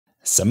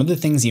Some of the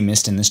things you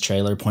missed in this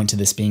trailer point to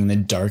this being the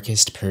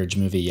darkest Purge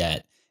movie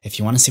yet. If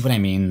you want to see what I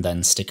mean,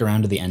 then stick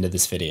around to the end of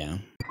this video.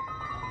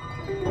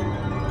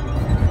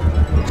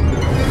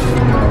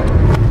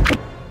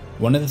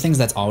 One of the things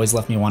that's always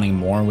left me wanting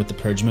more with the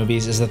Purge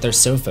movies is that they're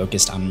so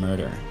focused on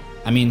murder.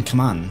 I mean, come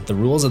on, the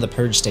rules of the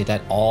Purge state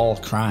that all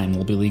crime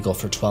will be legal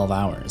for 12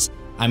 hours.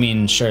 I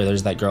mean, sure,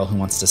 there's that girl who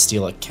wants to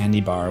steal a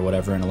candy bar or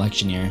whatever in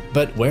election year,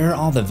 but where are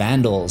all the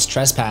vandals,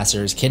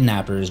 trespassers,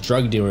 kidnappers,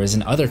 drug dealers,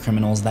 and other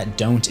criminals that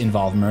don't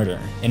involve murder?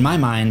 In my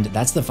mind,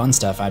 that's the fun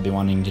stuff I'd be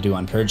wanting to do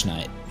on Purge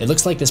night. It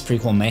looks like this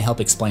prequel may help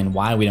explain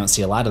why we don't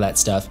see a lot of that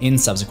stuff in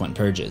subsequent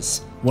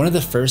Purges. One of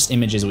the first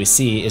images we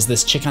see is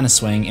this chick on a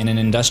swing in an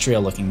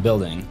industrial-looking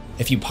building.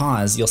 If you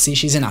pause, you'll see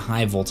she's in a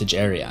high-voltage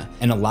area,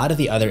 and a lot of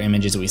the other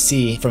images we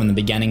see from the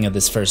beginning of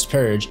this first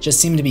Purge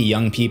just seem to be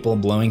young people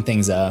blowing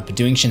things up,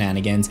 doing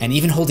shenanigans, and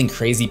even holding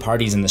crazy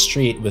parties in the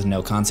street with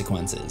no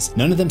consequences.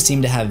 None of them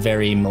seem to have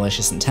very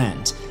malicious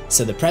intent,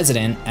 so the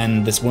president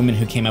and this woman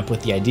who came up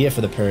with the idea for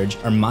the Purge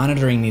are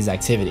monitoring these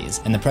activities,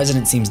 and the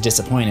president seems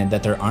disappointed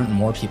that there aren't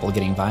more people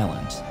getting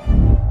violent.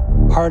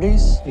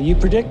 Parties, you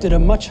predicted a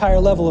much higher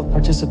level of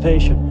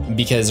participation.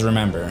 Because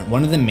remember,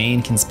 one of the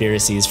main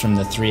conspiracies from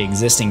the 3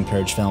 existing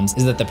Purge films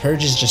is that the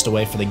Purge is just a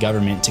way for the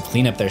government to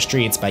clean up their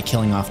streets by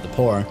killing off the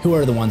poor, who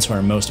are the ones who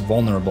are most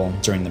vulnerable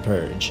during the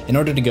Purge. In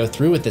order to go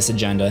through with this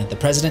agenda, the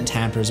president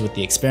tampers with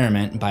the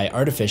experiment by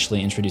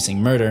artificially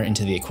introducing murder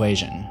into the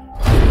equation.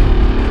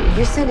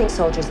 You're sending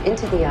soldiers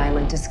into the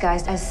island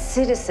disguised as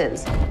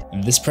citizens.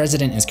 This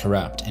president is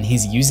corrupt, and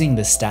he's using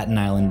the Staten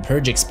Island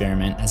Purge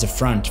experiment as a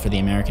front for the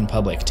American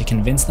public to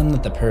convince them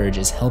that the Purge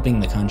is helping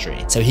the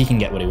country, so he can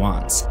get what he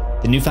wants.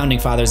 The new Founding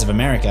Fathers of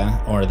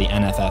America, or the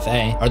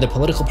NFFA, are the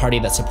political party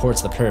that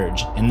supports the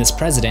Purge, and this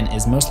president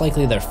is most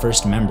likely their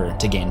first member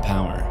to gain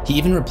power. He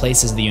even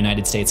replaces the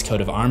United States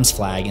coat of arms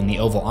flag in the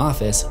Oval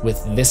Office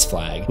with this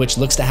flag, which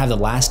looks to have the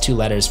last 2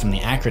 letters from the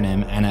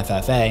acronym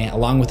NFFA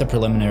along with a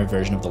preliminary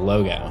version of the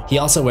logo. He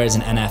also wears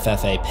an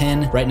NFFA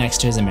pin right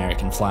next to his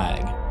American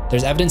flag.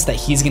 There's evidence that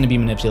he's going to be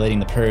manipulating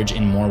the Purge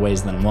in more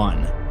ways than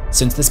one.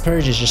 Since this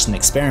Purge is just an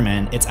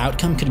experiment, its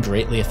outcome could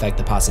greatly affect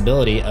the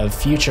possibility of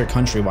future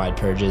countrywide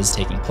Purges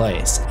taking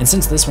place. And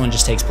since this one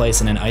just takes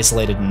place in an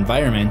isolated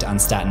environment on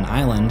Staten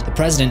Island, the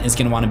president is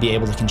going to want to be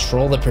able to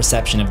control the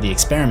perception of the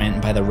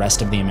experiment by the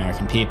rest of the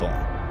American people.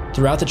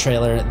 Throughout the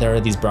trailer, there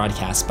are these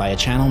broadcasts by a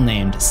channel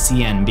named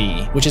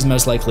CNB, which is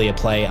most likely a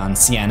play on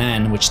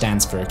CNN, which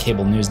stands for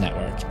Cable News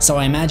Network. So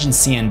I imagine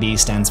CNB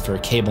stands for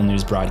Cable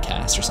News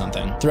Broadcast or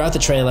something. Throughout the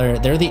trailer,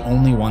 they're the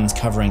only ones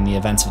covering the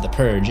events of the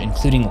Purge,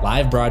 including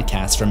live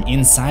broadcasts from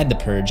inside the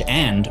Purge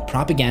and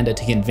propaganda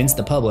to convince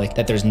the public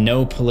that there's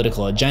no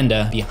political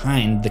agenda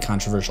behind the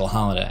controversial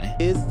holiday.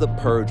 Is the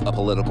Purge a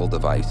political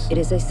device? It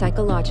is a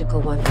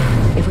psychological one.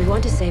 If we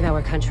want to save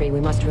our country,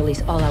 we must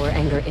release all our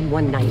anger in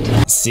one night.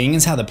 Seeing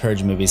as how the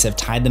Purge movies have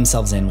tied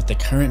themselves in with the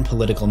current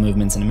political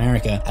movements in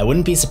America, I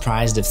wouldn't be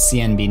surprised if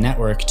CNB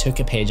Network took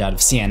a page out of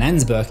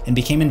CNN's book and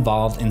became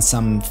involved in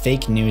some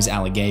fake news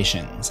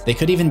allegations. They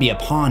could even be a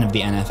pawn of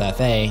the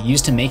NFFA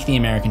used to make the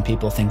American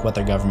people think what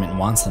their government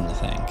wants them to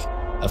think.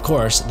 Of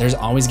course, there's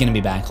always going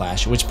to be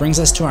backlash, which brings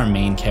us to our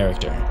main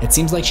character. It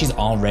seems like she's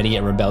already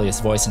a rebellious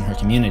voice in her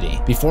community.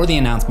 Before the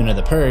announcement of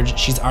the Purge,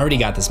 she's already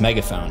got this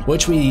megaphone,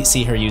 which we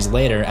see her use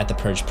later at the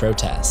Purge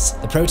protests.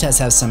 The protests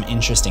have some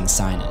interesting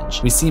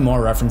signage. We see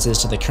more references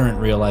to the current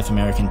real-life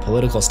American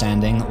political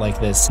standing, like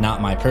this Not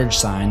My Purge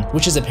sign,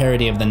 which is a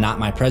parody of the Not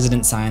My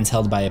President signs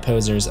held by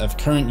opposers of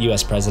current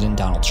US President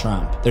Donald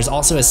Trump. There's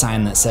also a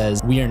sign that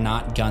says, "We are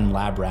not gun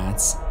lab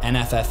rats,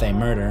 NFFA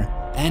murder,"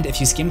 and if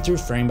you skim through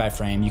frame by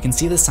frame, you can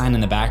see the sign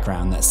in the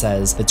background that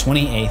says the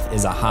 28th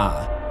is a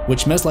ha,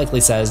 which most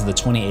likely says the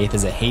 28th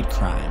is a hate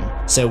crime.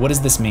 So what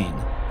does this mean?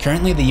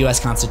 Currently, the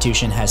US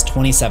Constitution has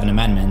 27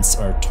 amendments,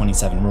 or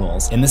 27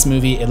 rules. In this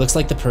movie, it looks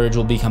like the Purge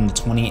will become the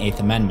 28th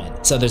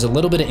amendment. So there's a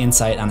little bit of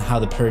insight on how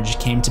the Purge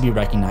came to be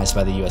recognized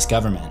by the US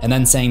government. And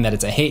then saying that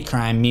it's a hate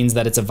crime means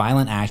that it's a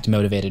violent act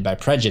motivated by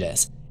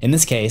prejudice. In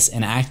this case,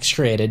 an act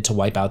created to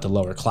wipe out the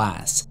lower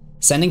class.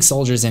 Sending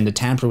soldiers in to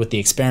tamper with the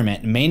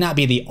experiment may not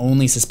be the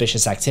only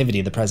suspicious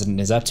activity the president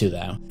is up to,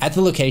 though. At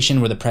the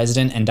location where the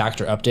president and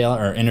Dr. Updale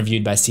are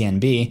interviewed by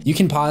CNB, you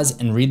can pause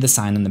and read the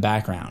sign in the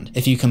background.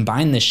 If you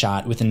combine this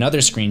shot with another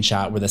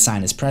screenshot where the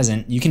sign is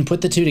present, you can put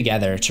the two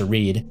together to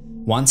read,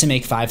 "Want to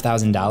make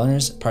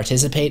 $5,000?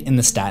 Participate in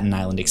the Staten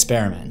Island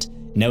experiment.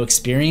 No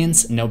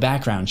experience, no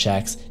background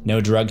checks, no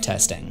drug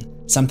testing.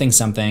 Something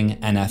something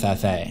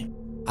NFFA."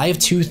 I have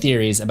 2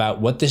 theories about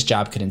what this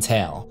job could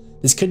entail.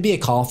 This could be a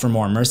call for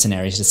more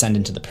mercenaries to send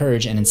into the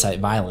Purge and incite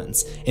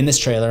violence. In this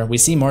trailer, we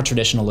see more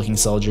traditional looking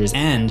soldiers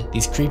and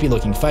these creepy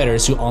looking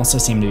fighters who also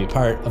seem to be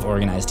part of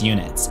organized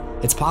units.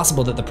 It's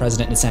possible that the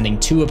president is sending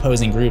 2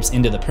 opposing groups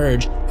into the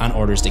Purge on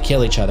orders to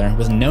kill each other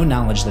with no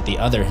knowledge that the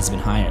other has been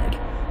hired.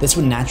 This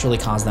would naturally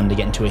cause them to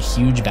get into a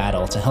huge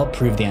battle to help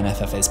prove the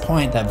NFFA's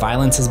point that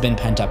violence has been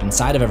pent up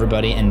inside of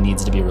everybody and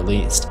needs to be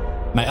released.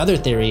 My other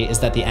theory is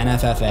that the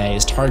NFFA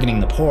is targeting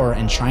the poor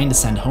and trying to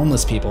send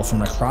homeless people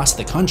from across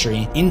the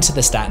country into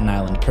the Staten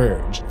Island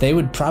Purge. They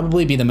would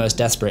probably be the most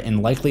desperate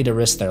and likely to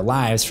risk their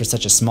lives for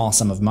such a small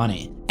sum of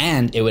money.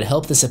 And it would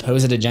help the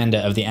supposed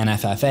agenda of the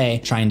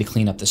NFFA trying to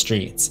clean up the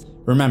streets.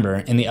 Remember,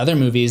 in the other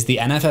movies, the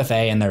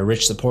NFFA and their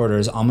rich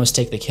supporters almost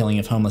take the killing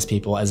of homeless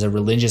people as a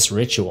religious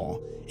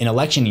ritual. In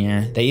election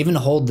year, they even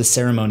hold the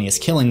ceremonious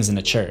killings in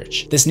a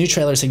church. This new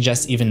trailer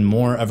suggests even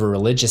more of a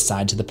religious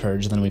side to the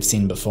Purge than we've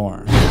seen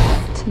before.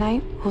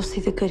 Tonight, we'll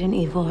see the good and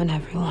evil in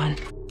everyone.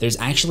 There's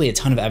actually a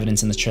ton of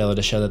evidence in this trailer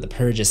to show that the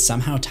Purge is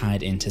somehow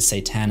tied into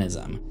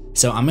Satanism.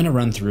 So I'm gonna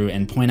run through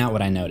and point out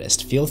what I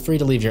noticed. Feel free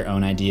to leave your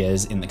own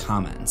ideas in the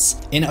comments.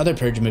 In other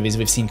Purge movies,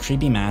 we've seen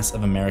creepy masks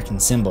of American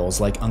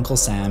symbols like Uncle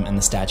Sam and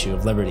the Statue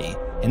of Liberty.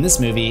 In this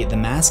movie, the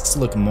masks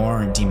look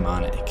more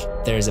demonic.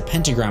 There's a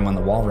pentagram on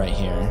the wall right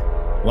here.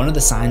 One of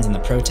the signs in the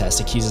protest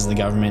accuses the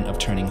government of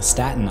turning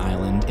Staten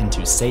Island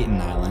into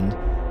Satan Island.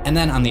 And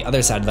then on the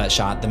other side of that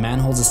shot, the man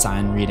holds a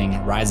sign reading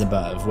 "Rise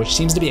Above," which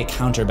seems to be a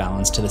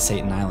counterbalance to the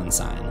Satan Island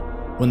sign.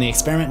 When the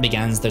experiment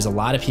begins, there's a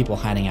lot of people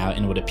hiding out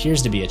in what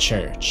appears to be a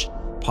church.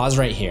 Pause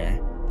right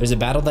here. There's a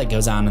battle that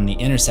goes on in the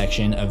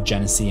intersection of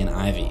Genesee and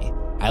Ivy.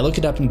 I looked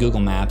it up in Google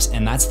Maps,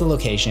 and that's the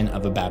location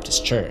of a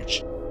Baptist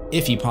church.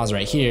 If you pause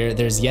right here,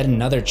 there's yet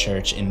another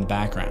church in the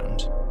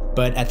background.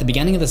 But at the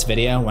beginning of this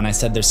video, when I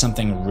said there's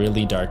something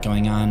really dark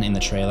going on in the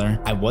trailer,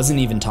 I wasn't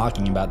even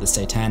talking about the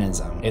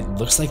Satanism. It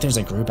looks like there's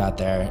a group out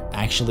there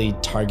actually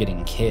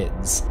targeting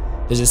kids.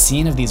 There's a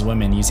scene of these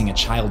women using a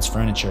child's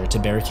furniture to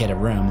barricade a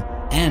room,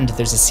 and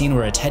there's a scene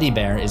where a teddy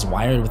bear is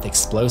wired with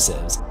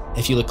explosives.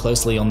 If you look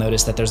closely, you'll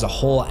notice that there's a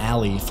whole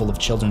alley full of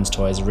children's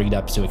toys rigged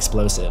up to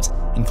explosives,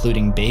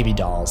 including baby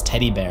dolls,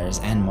 teddy bears,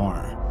 and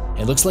more.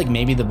 It looks like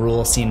maybe the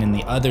rule seen in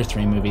the other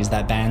 3 movies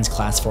that bans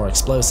Class 4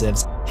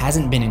 explosives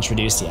hasn't been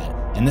introduced yet,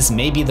 and this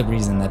may be the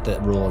reason that the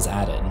rule is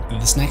added.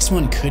 This next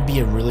one could be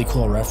a really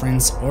cool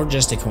reference, or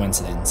just a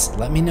coincidence.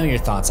 Let me know your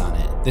thoughts on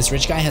it. This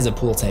rich guy has a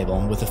pool table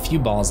with a few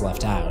balls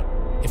left out.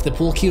 If the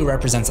pool cue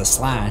represents a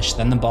slash,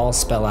 then the balls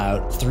spell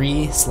out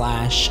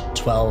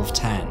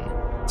 3/1210.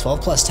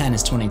 12 plus 10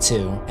 is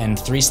 22, and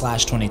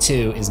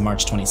 3/22 is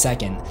March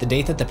 22nd, the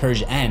date that the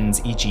Purge ends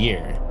each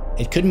year.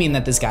 It could mean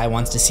that this guy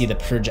wants to see the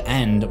Purge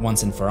end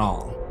once and for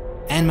all.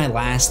 And my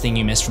last thing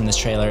you missed from this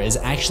trailer is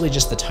actually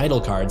just the title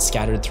cards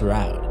scattered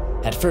throughout.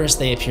 At first,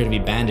 they appear to be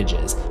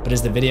bandages, but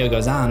as the video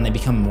goes on, they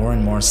become more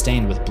and more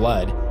stained with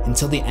blood,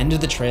 until the end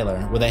of the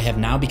trailer, where they have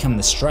now become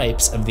the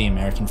stripes of the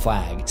American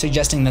flag,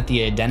 suggesting that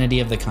the identity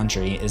of the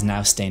country is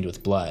now stained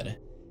with blood.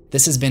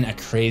 This has been a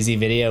crazy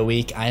video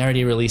week. I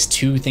already released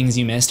 2 things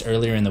you missed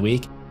earlier in the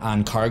week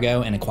on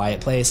Cargo and A Quiet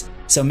Place,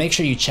 so make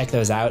sure you check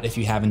those out if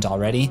you haven't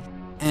already.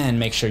 And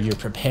make sure you're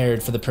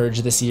prepared for the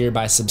Purge this year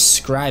by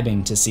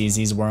subscribing to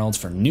CZsWorld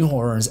for new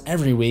horrors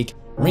every week.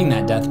 Ring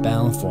that death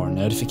bell for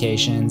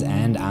notifications,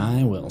 and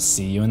I will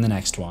see you in the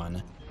next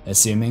one,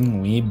 assuming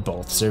we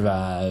both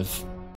survive.